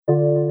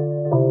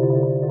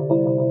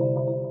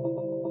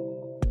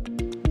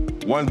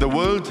While the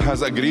world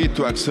has agreed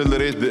to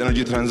accelerate the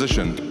energy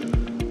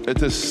transition,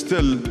 it is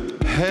still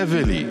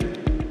heavily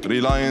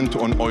reliant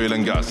on oil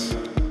and gas.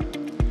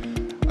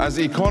 As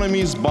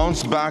economies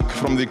bounce back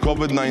from the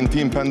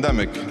COVID-19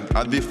 pandemic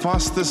at the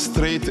fastest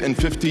rate in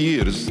 50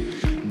 years,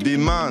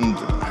 demand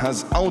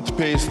has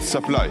outpaced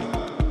supply.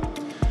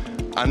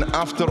 And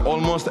after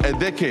almost a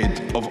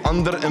decade of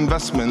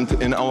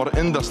underinvestment in our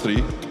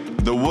industry,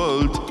 the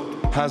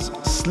world has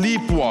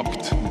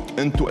sleepwalked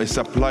into a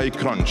supply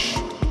crunch.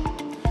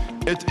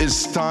 It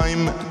is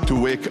time to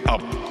wake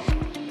up.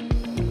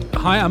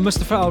 Hi, I'm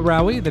Mustafa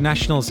Al-Rawi, the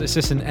National's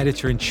Assistant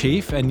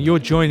Editor-in-Chief, and you're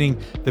joining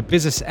the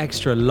Business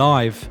Extra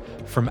live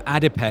from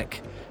ADIPEC,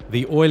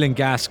 the Oil and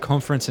Gas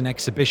Conference and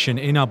Exhibition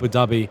in Abu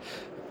Dhabi.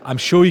 I'm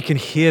sure you can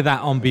hear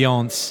that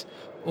ambiance,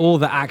 all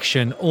the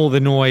action, all the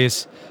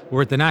noise.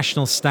 We're at the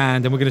National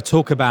stand and we're going to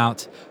talk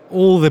about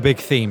all the big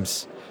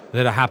themes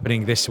that are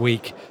happening this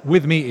week.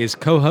 With me is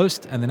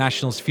co-host and the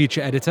National's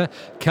future editor,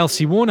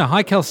 Kelsey Warner.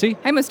 Hi, Kelsey.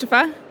 Hi,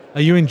 Mustafa. Are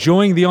you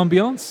enjoying the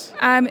ambiance?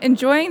 I'm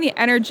enjoying the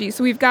energy.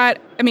 So we've got,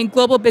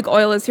 global big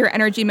oil is here,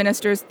 energy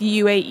ministers, the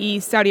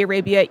UAE, Saudi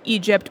Arabia,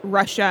 Egypt,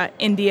 Russia,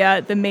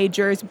 India, the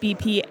majors,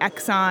 BP,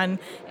 Exxon,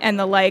 and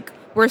the like.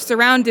 We're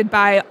surrounded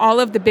by all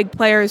of the big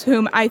players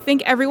whom I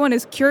think everyone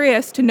is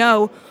curious to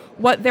know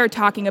what they're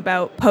talking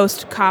about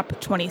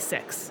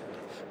post-COP26.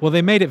 Well,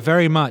 they made it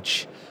very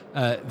much,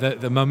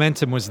 the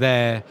momentum was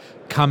there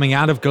coming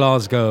out of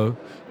Glasgow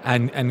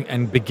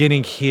and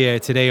beginning here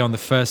today on the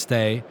first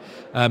day.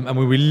 And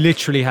we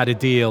literally had a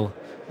deal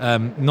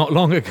not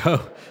long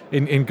ago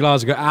in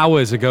Glasgow,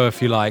 hours ago,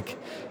 if you like.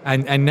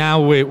 And now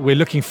we're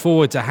looking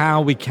forward to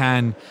how we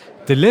can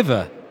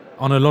deliver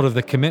on a lot of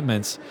the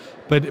commitments.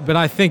 But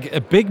I think a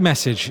big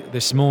message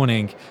this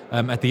morning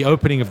at the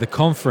opening of the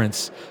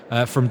conference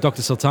from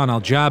Dr. Sultan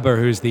Al Jaber,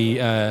 who's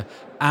the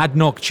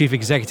ADNOC Chief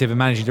Executive and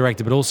Managing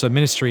Director, but also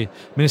Minister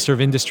of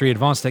Industry,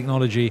 Advanced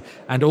Technology,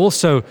 and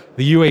also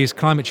the UAE's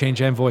climate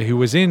change envoy who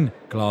was in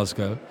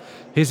Glasgow.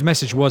 His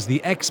message was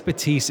the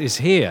expertise is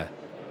here.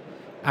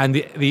 And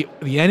the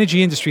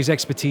energy industry's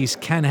expertise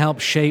can help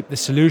shape the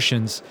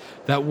solutions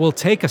that will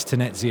take us to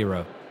net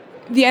zero.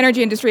 The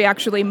energy industry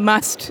actually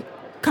must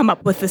come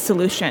up with the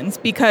solutions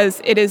because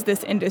it is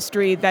this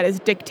industry that is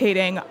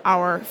dictating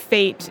our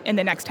fate in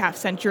the next half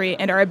century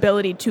and our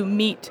ability to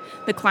meet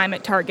the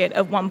climate target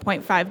of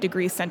 1.5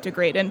 degrees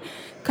centigrade. And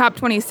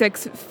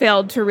COP26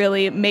 failed to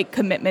really make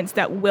commitments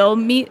that will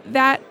meet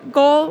that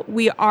goal.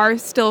 We are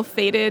still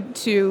fated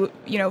to,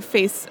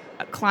 face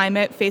a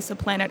climate, face a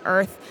planet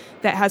Earth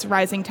that has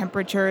rising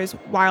temperatures,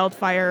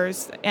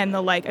 wildfires, and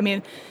the like.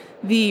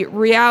 The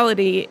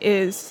reality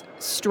is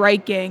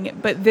striking,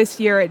 but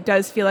this year it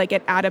does feel like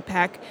at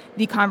ADIPEC,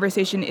 the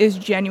conversation is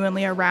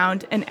genuinely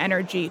around an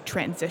energy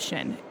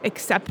transition.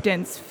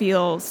 Acceptance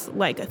feels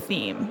like a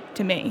theme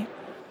to me.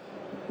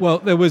 Well,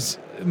 there was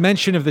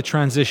mention of the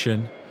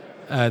transition.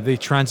 The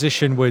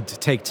transition would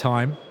take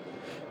time.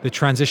 The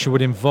transition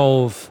would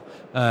involve,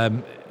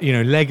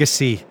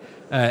 legacy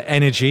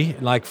energy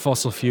like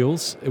fossil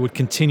fuels. It would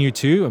continue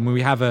to.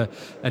 We have an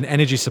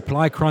energy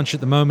supply crunch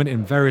at the moment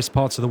in various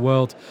parts of the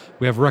world.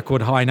 We have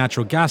record high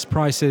natural gas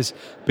prices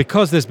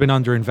because there's been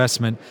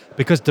underinvestment,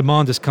 because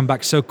demand has come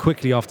back so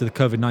quickly after the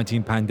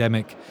COVID-19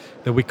 pandemic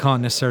that we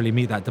can't necessarily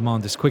meet that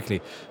demand as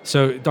quickly.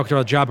 So Dr.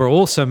 Al Jaber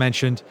also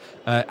mentioned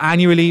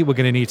annually we're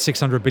going to need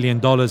 $600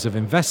 billion of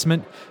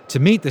investment to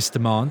meet this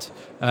demand.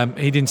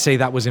 He didn't say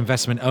that was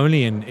investment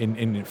only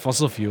in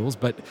fossil fuels,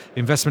 but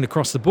investment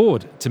across the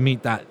board to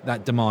meet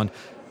that demand.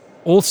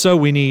 Also,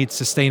 we need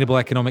sustainable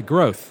economic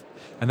growth.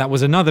 And that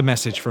was another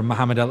message from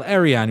Mohammed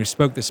Al-Erian, who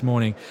spoke this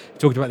morning. He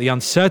talked about the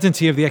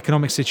uncertainty of the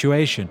economic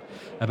situation,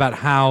 about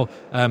how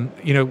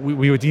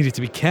we would need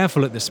to be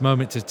careful at this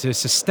moment to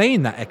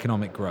sustain that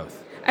economic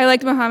growth. I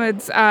liked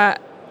Mohammed's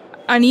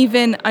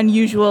uneven,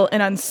 unusual,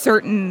 and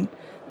uncertain.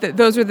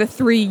 Those are the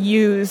three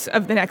U's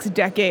of the next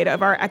decade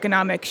of our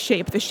economic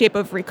shape. The shape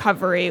of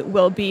recovery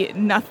will be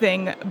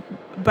nothing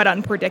but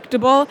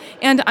unpredictable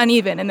and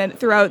uneven. And then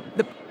throughout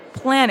the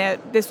planet,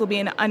 this will be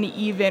an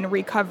uneven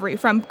recovery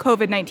from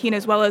COVID-19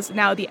 as well as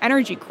now the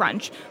energy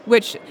crunch,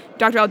 which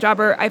Dr. Al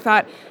Jaber, I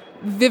thought,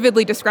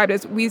 vividly described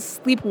as we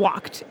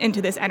sleepwalked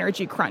into this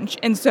energy crunch.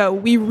 And so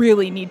we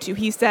really need to,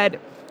 he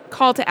said,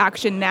 call to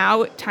action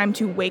now, time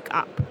to wake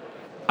up.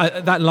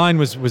 That line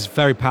was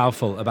very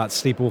powerful about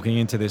sleepwalking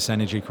into this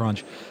energy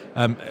crunch.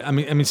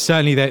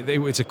 Certainly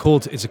it's a call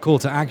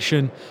to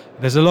action.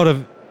 There's a lot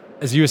of,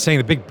 as you were saying,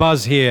 the big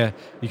buzz here.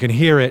 You can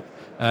hear it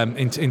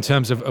in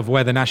terms of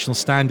where the national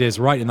stand is,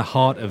 right in the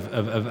heart of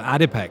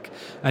ADIPEC.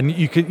 And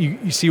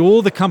you see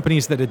all the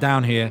companies that are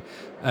down here.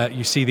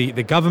 You see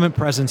the government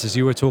presence, as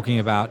you were talking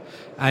about,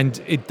 and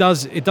it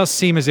does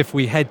seem as if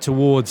we head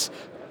towards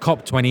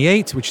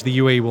COP28, which the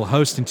UAE will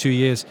host in 2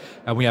 years,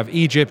 and we have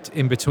Egypt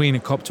in between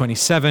at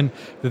COP27.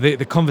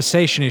 The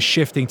conversation is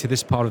shifting to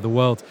this part of the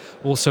world,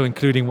 also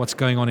including what's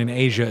going on in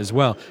Asia as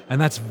well.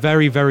 And that's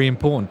very, very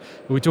important.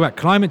 When we talk about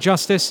climate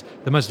justice,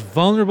 the most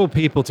vulnerable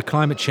people to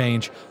climate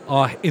change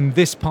are in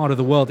this part of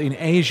the world, in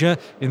Asia,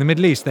 in the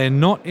Middle East. They're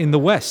not in the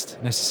West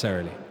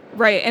necessarily.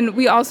 Right. And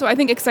we also, I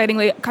think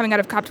excitingly, coming out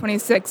of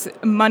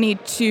COP26, money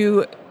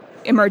to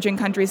emerging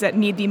countries that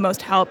need the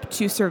most help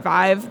to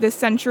survive this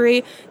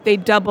century, they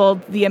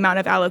doubled the amount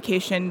of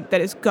allocation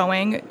that is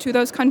going to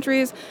those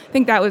countries. I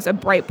think that was a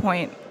bright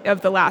point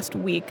of the last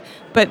week.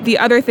 But the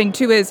other thing,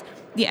 too, is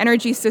the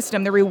energy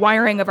system, the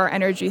rewiring of our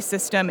energy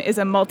system is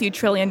a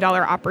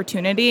multi-trillion-dollar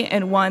opportunity,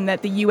 and one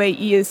that the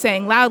UAE is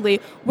saying loudly,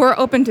 we're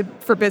open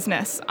for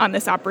business on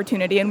this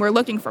opportunity, and we're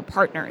looking for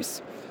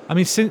partners. I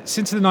mean, since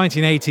the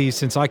 1980s,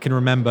 since I can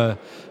remember,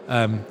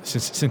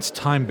 since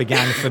time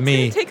began for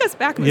me. Take us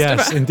back, Mustafa.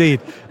 Yes,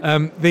 indeed.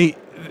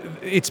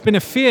 It's been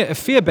a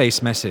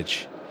fear-based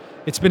message.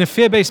 It's been a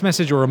fear-based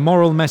message, or a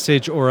moral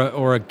message,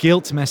 or a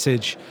guilt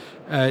message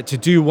to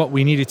do what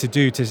we needed to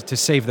do to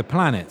save the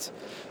planet.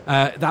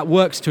 That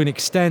works to an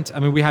extent. I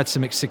mean, we had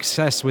some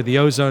success with the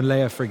ozone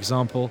layer, for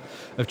example,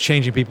 of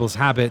changing people's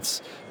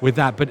habits with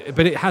that. But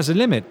it has a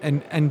limit.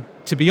 And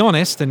to be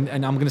honest, and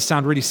I'm going to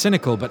sound really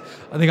cynical, but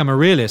I think I'm a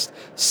realist,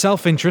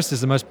 self-interest is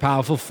the most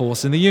powerful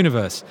force in the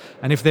universe.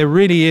 And if there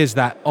really is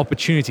that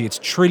opportunity, it's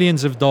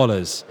trillions of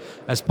dollars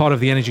as part of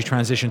the energy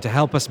transition to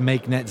help us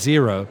make net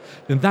zero,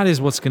 then that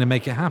is what's going to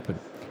make it happen.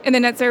 In the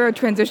net zero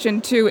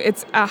transition, too,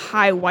 it's a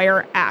high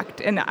wire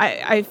act. And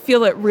I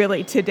feel it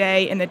really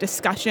today in the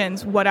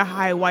discussions, what a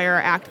high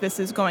wire act this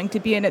is going to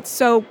be. And it's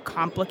so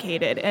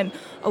complicated. And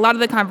a lot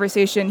of the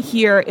conversation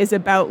here is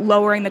about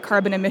lowering the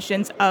carbon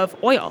emissions of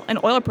oil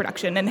and oil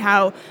production, and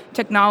how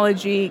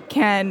technology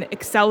can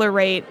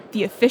accelerate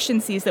the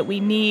efficiencies that we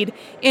need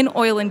in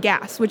oil and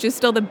gas, which is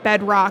still the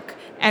bedrock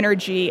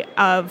energy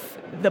of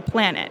the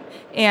planet.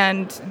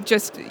 And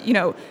just,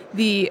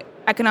 the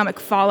economic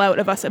fallout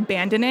of us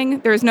abandoning.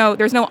 There's no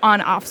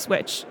on-off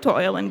switch to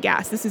oil and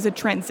gas. This is a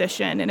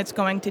transition, and it's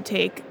going to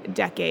take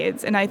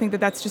decades. And I think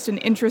that that's just an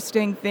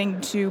interesting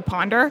thing to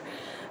ponder.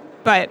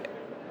 But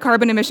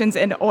carbon emissions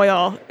and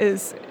oil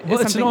is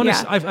it's something. An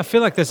honest. Yeah. I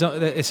feel like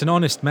it's an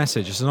honest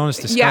message. It's an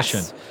honest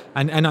discussion. Yes.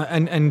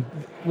 And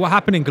what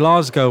happened in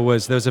Glasgow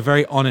was there was a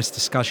very honest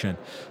discussion.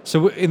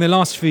 So in the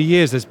last few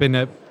years, there's been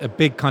a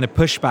big kind of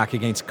pushback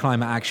against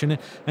climate action,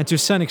 and to a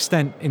certain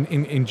extent,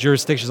 in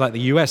jurisdictions like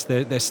the US,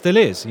 there still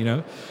is.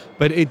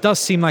 But it does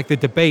seem like the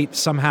debate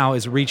somehow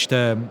has reached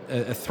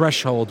a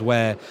threshold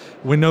where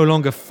we're no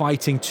longer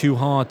fighting too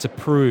hard to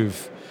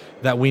prove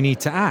that we need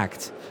to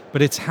act,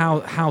 but it's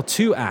how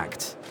to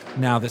act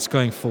now that's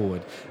going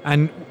forward.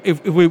 And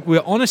if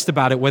we're honest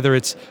about it, whether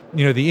it's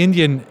the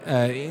Indian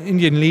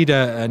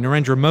leader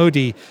Narendra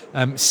Modi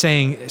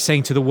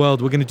saying to the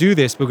world, we're going to do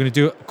this, we're going to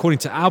do it according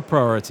to our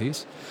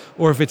priorities,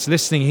 or if it's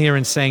listening here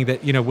and saying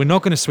that we're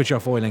not going to switch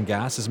off oil and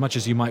gas as much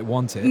as you might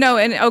want it. No,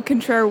 and au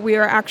contraire, we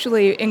are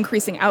actually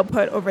increasing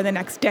output over the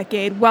next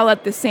decade, while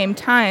at the same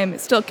time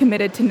still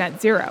committed to net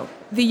zero.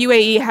 The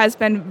UAE has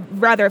been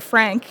rather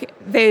frank.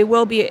 They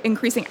will be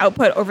increasing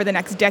output over the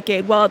next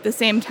decade, while at the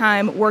same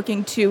time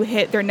working to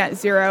hit their net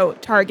zero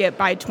target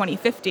by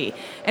 2050.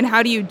 And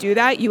how do you do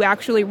that? You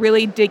actually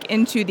really dig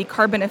into the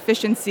carbon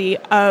efficiency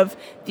of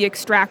the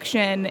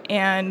extraction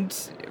and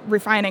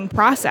refining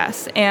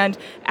process. And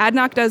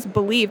ADNOC does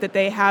believe that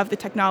they have the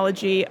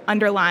technology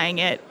underlying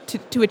it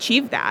to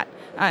achieve that.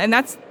 And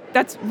that's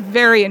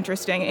very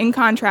interesting, in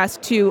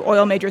contrast to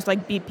oil majors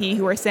like BP,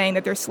 who are saying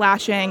that they're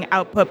slashing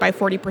output by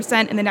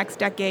 40% in the next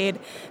decade,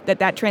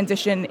 that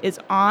transition is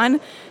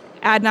on.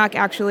 ADNOC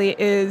actually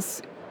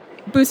is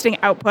boosting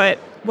output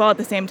while at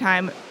the same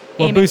time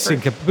boosting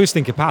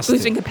capacity.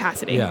 Boosting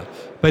capacity. Yeah.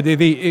 But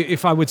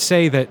if I would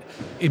say that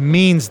it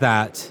means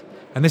that,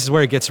 and this is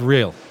where it gets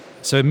real,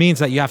 so it means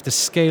that you have to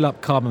scale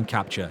up carbon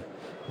capture.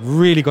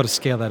 Really got to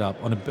scale that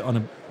up on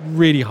a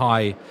really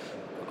high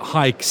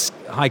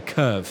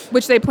curve.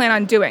 Which they plan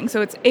on doing.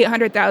 So it's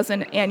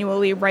 800,000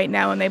 annually right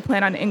now, and they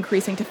plan on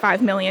increasing to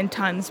 5 million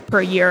tons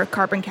per year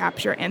carbon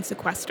capture and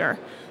sequester.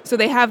 So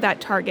they have that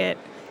target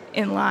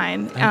in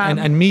line.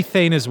 And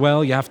methane as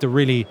well. You have to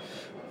really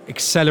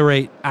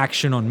accelerate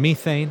action on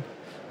methane,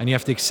 and you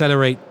have to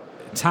accelerate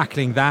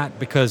tackling that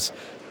because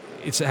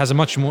it has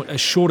a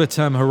shorter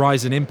term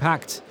horizon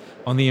impact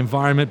on the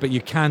environment, but you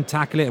can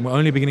tackle it, and we're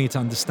only beginning to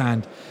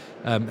understand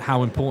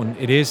how important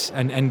it is.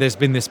 And there's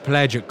been this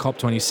pledge at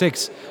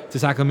COP26 to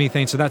tackle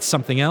methane, so that's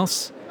something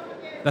else.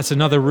 That's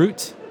another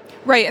route.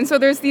 Right, and so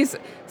there's these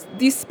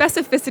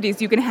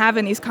specificities you can have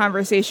in these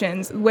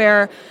conversations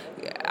where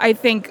I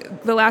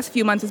think the last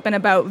few months has been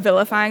about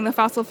vilifying the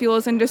fossil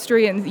fuels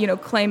industry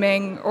and,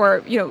 claiming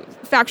or,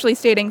 factually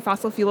stating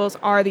fossil fuels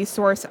are the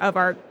source of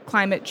our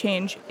climate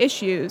change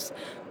issues.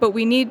 But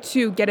we need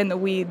to get in the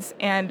weeds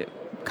and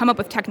come up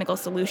with technical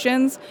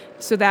solutions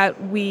so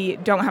that we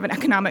don't have an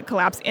economic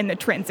collapse in the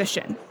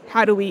transition.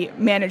 How do we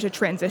manage a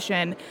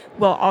transition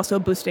while also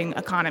boosting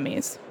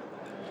economies?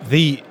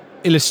 The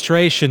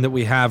illustration that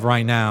we have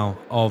right now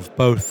of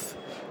both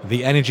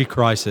the energy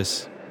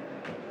crisis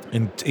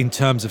in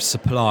terms of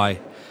supply,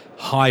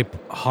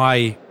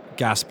 high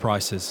gas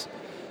prices,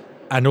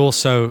 and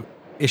also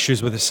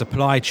issues with the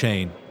supply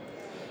chain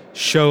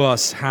show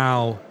us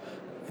how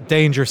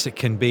dangerous it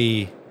can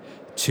be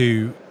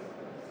to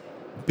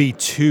be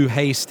too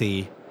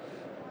hasty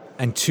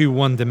and too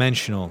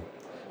one-dimensional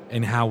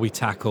in how we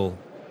tackle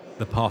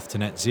the path to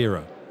net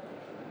zero.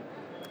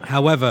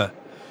 However,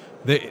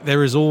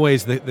 there is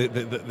always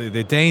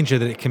the danger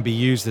that it can be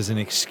used as an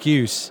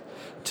excuse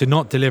to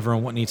not deliver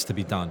on what needs to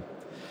be done.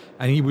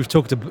 And we've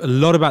talked a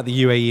lot about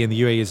the UAE, and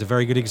the UAE is a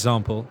very good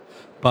example.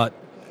 But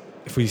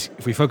if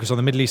we focus on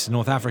the Middle East and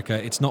North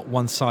Africa, it's not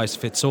one size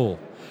fits all.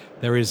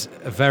 There is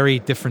a very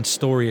different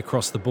story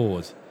across the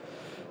board.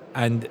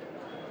 And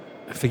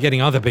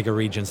forgetting other bigger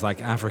regions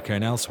like Africa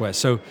and elsewhere.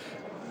 So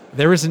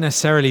there isn't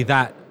necessarily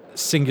that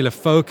singular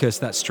focus,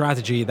 that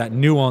strategy, that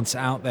nuance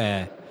out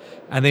there.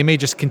 And they may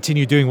just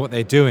continue doing what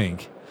they're doing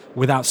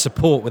without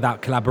support,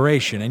 without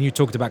collaboration. And you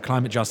talked about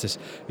climate justice,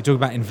 you talked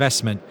about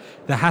investment.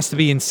 There has to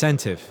be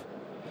incentive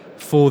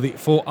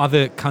for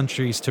other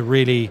countries to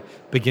really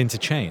begin to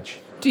change.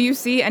 Do you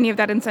see any of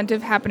that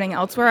incentive happening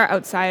elsewhere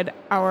outside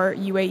our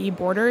UAE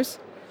borders?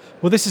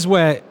 Well, this is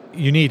where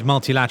you need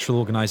multilateral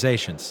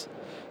organizations.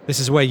 This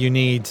is where you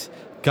need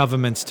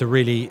governments to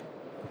really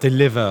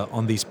deliver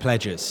on these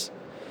pledges.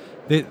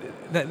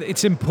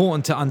 It's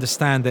important to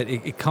understand that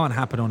it can't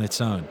happen on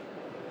its own.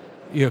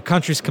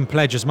 Countries can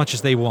pledge as much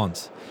as they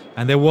want.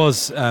 And there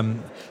was,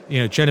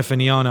 Jennifer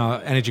Nian,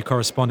 our energy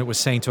correspondent, was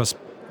saying to us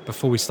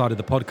before we started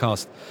the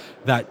podcast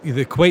that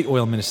the Kuwait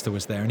oil minister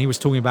was there, and he was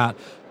talking about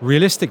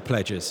realistic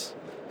pledges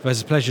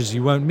versus pledges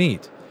you won't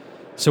meet.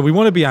 So we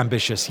want to be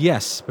ambitious,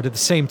 yes, but at the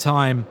same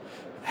time,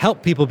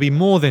 help people be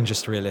more than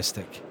just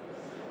realistic.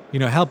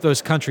 Help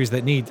those countries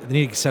that need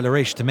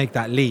acceleration to make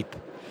that leap.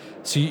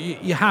 So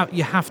you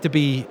have to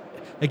be,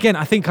 again,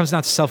 I think it comes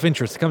down to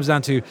self-interest. It comes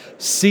down to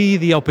see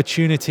the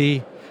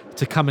opportunity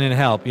to come in and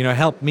help.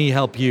 Help me,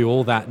 help you,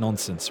 all that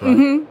nonsense, right?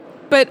 Mm-hmm.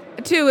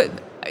 But to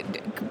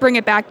bring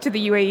it back to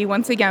the UAE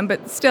once again,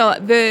 but still,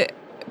 the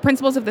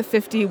principles of the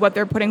 50, what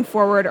they're putting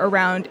forward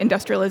around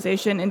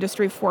industrialization,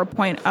 Industry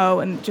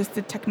 4.0, and just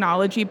the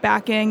technology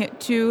backing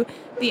to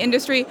the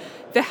industry,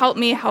 the help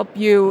me, help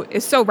you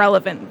is so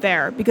relevant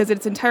there because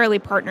it's entirely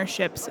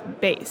partnerships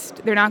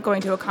based. They're not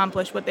going to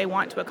accomplish what they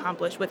want to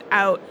accomplish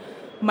without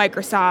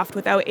Microsoft,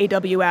 without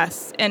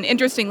AWS. And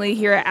interestingly,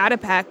 here at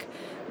ADIPEC,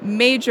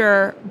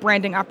 major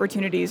branding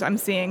opportunities I'm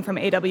seeing from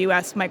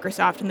AWS,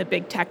 Microsoft, and the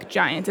big tech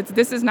giants.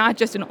 This is not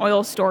just an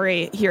oil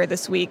story here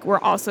this week. We're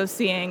also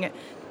seeing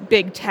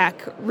big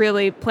tech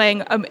really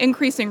playing an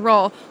increasing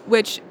role,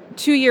 which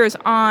 2 years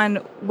on,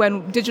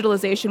 when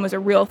digitalization was a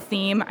real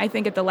theme, I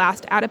think at the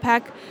last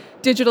ADIPEC,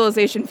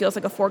 digitalization feels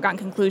like a foregone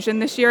conclusion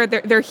this year.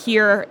 They're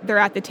here, they're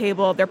at the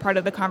table, they're part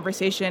of the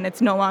conversation.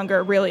 It's no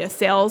longer really a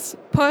sales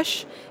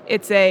push.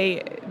 It's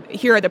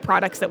here are the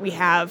products that we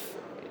have,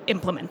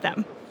 implement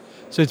them.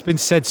 So it's been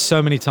said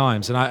so many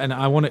times, and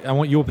I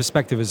want your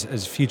perspective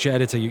as future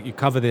editor. You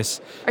cover this.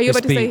 Are you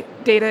about to say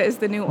data is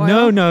the new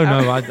oil?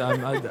 No.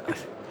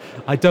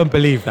 I don't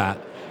believe that.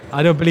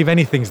 I don't believe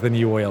anything's the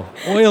new oil.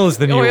 Oil is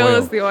the new oil. Oil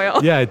is the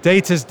oil. Yeah,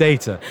 data's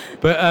data.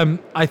 But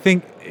I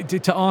think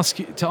to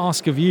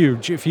ask of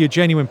you, for your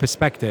genuine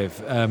perspective,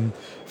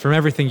 from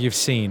everything you've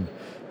seen,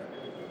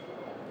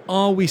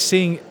 are we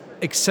seeing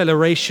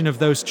acceleration of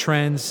those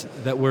trends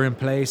that were in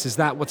place? Is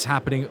that what's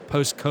happening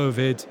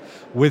post-COVID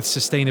with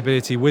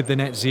sustainability, with the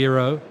net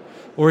zero?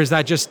 Or is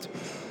that just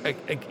a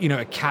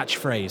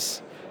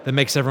catchphrase that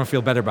makes everyone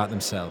feel better about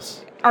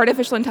themselves?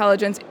 Artificial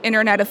intelligence,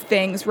 Internet of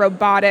Things,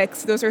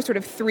 robotics, those are sort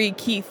of three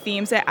key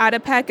themes at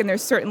ADIPEC, and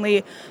there's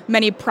certainly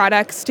many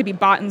products to be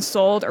bought and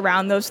sold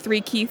around those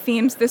three key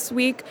themes this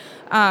week.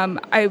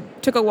 I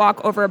took a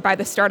walk over by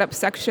the startup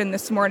section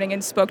this morning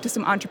and spoke to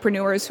some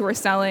entrepreneurs who are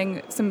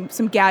selling some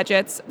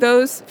gadgets.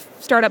 Those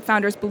startup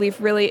founders'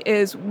 belief really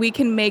is we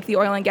can make the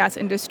oil and gas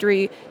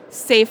industry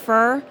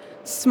safer,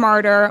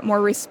 smarter,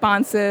 more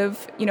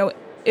responsive.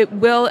 It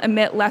will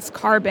emit less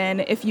carbon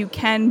if you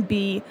can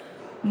be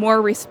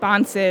more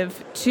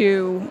responsive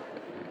to,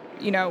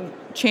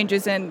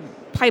 changes in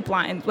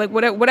pipelines. Like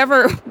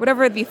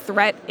whatever the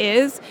threat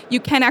is, you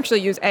can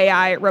actually use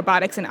AI,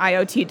 robotics, and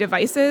IoT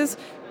devices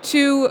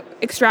to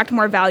extract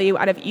more value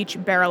out of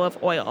each barrel of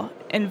oil.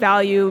 And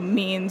value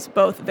means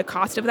both the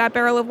cost of that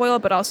barrel of oil,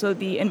 but also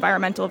the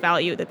environmental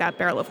value that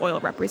barrel of oil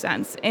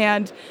represents.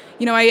 And,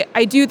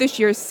 I do this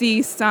year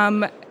see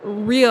some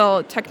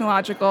real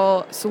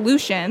technological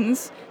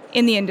solutions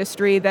in the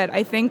industry that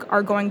I think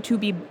are going to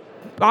be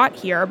bought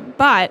here,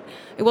 but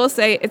I will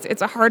say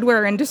it's a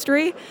hardware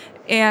industry,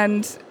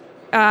 and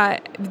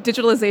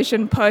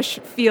digitalization push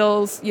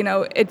feels,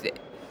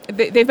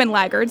 they've been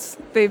laggards.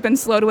 They've been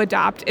slow to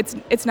adopt.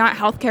 It's not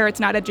healthcare.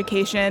 It's not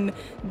education.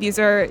 These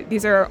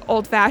are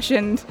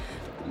old-fashioned,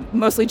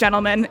 mostly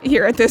gentlemen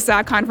here at this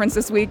conference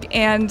this week,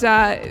 and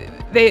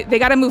they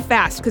got to move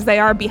fast because they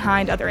are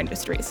behind other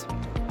industries.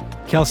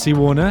 Kelsey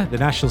Warner, the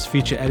National's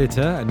feature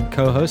editor and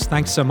co-host,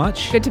 thanks so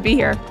much. Good to be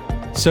here.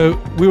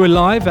 So we were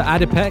live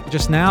at ADIPEC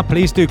just now.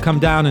 Please do come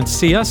down and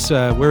see us.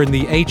 We're in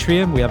the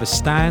atrium. We have a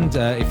stand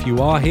if you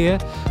are here.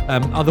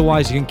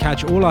 Otherwise, you can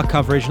catch all our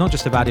coverage, not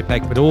just of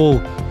ADIPEC, but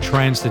all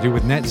trends to do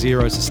with net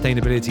zero,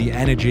 sustainability,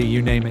 energy,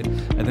 you name it,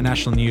 at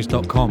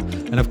thenationalnews.com.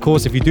 And of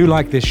course, if you do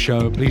like this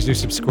show, please do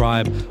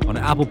subscribe on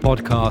Apple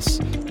Podcasts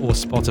or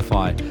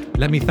Spotify.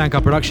 Let me thank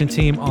our production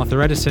team,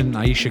 Arthur Edison,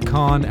 Aisha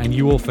Khan, and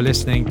you all for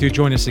listening. Do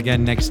join us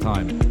again next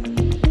time.